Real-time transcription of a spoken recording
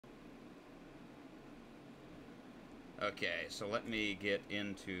Okay, so let me get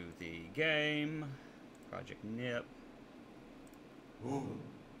into the game. Project Nip.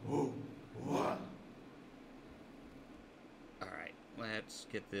 Alright, let's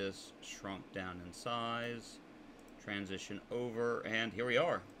get this shrunk down in size. Transition over, and here we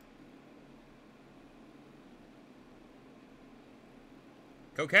are.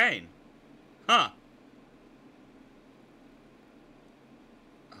 Cocaine. Huh.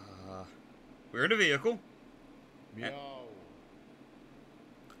 We're in a vehicle. Meow.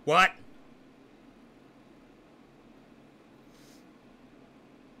 What?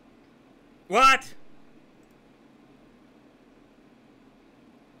 What?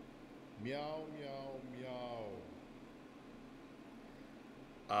 Meow, meow, meow.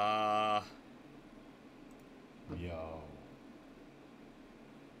 Meow.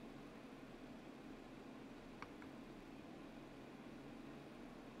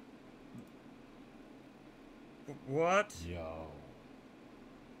 What? Meow.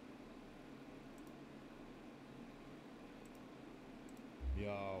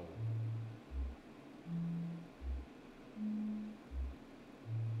 Meow.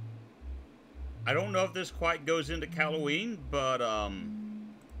 I don't know if this quite goes into Halloween, but,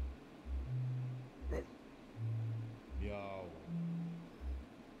 Meow.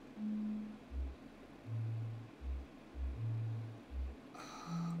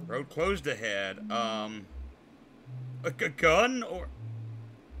 road closed ahead. A gun or...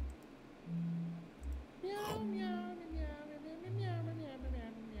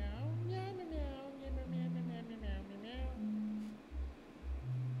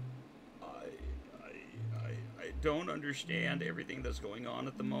 I don't understand everything that's going on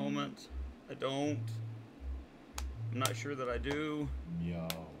at the moment. I don't. I'm not sure that I do. Meow.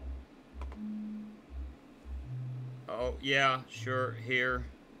 Oh, yeah, sure, here.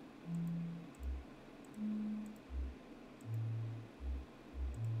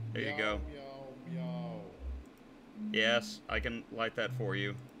 There you go. Meow, meow. Yes, I can light that for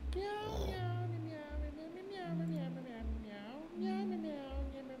you.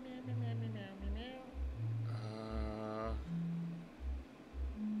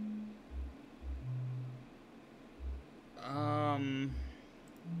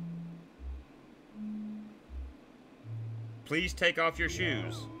 Please take off your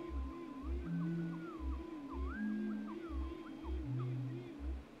shoes.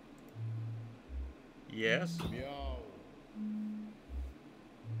 Yes. Meow.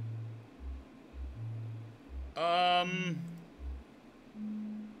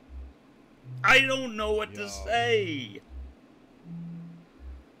 I don't know what to say.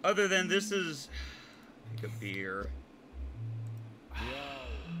 Other than this is... Pick a beer. Meow.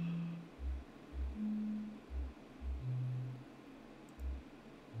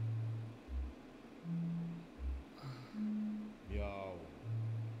 Meow.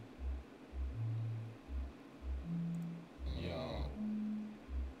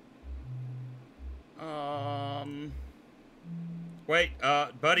 Wait,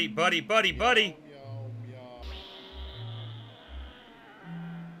 buddy. Meow, meow.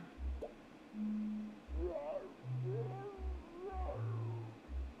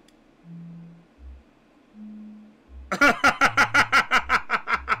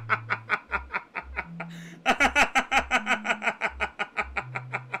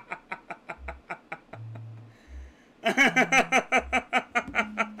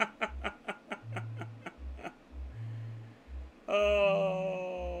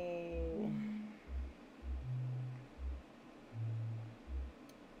 Oh.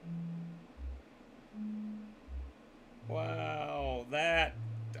 Wow, that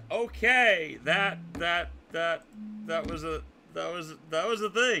okay, that was a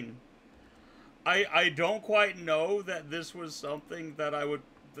thing. I don't quite know that this was something that I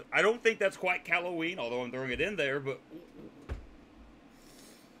don't think that's quite Halloween, although I'm throwing it in there, but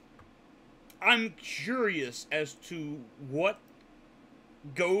I'm curious as to what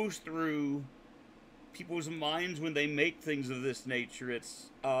goes through people's minds when they make things of this nature. It's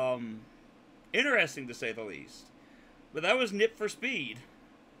interesting to say the least. But that was Nip for Speed.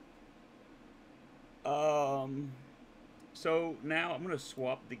 So now I'm going to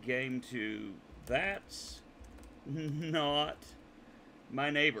swap the game to That's Not My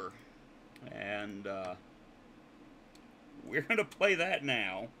Neighbor. And we're going to play that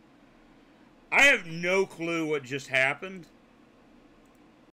now. I have no clue what just happened.